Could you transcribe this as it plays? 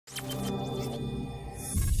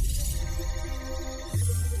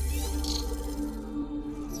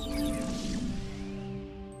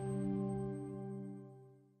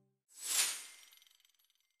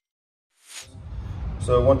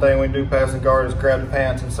So one thing we do passing guard is grab the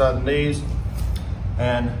pants inside the knees,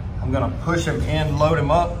 and I'm gonna push him in, load him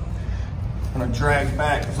up. I'm gonna drag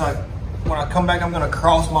back. When I come back, I'm gonna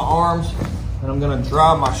cross my arms and I'm gonna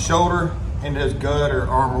drive my shoulder into his gut or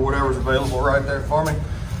arm or whatever's available right there for me.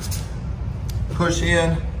 Push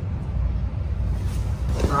in,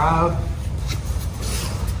 drive,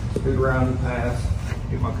 good rounded pass,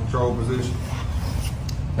 get my control position.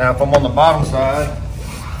 Now if I'm on the bottom side,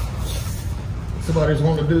 somebody's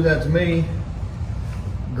wanting to do that to me,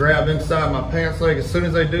 grab inside my pants leg. As soon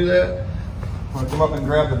as they do that, I'm gonna come up and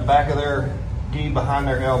grab the back of their gi behind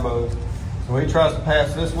their elbows. So when he tries to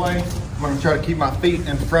pass this way, I'm gonna try to keep my feet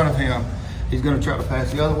in front of him. He's gonna try to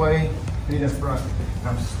pass the other way, feet in front.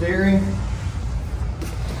 I'm steering.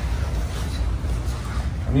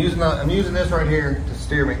 I'm using this right here to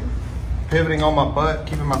steer me. Pivoting on my butt,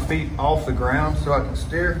 keeping my feet off the ground so I can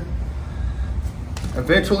steer.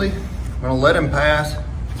 Eventually, I'm gonna let him pass.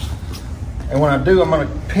 And when I do, I'm gonna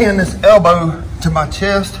pin this elbow to my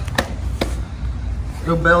chest,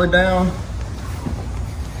 go belly down,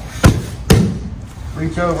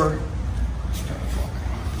 reach over,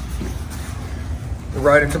 go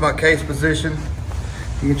right into my case position.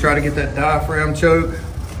 You can try to get that diaphragm choke.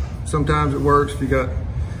 Sometimes it works if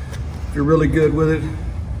you're really good with it.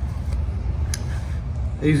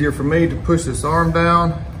 Easier for me to push this arm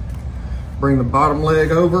down, bring the bottom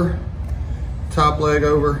leg over, top leg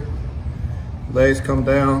over, legs come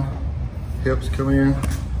down, hips come in,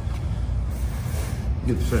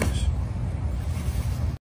 get the finish.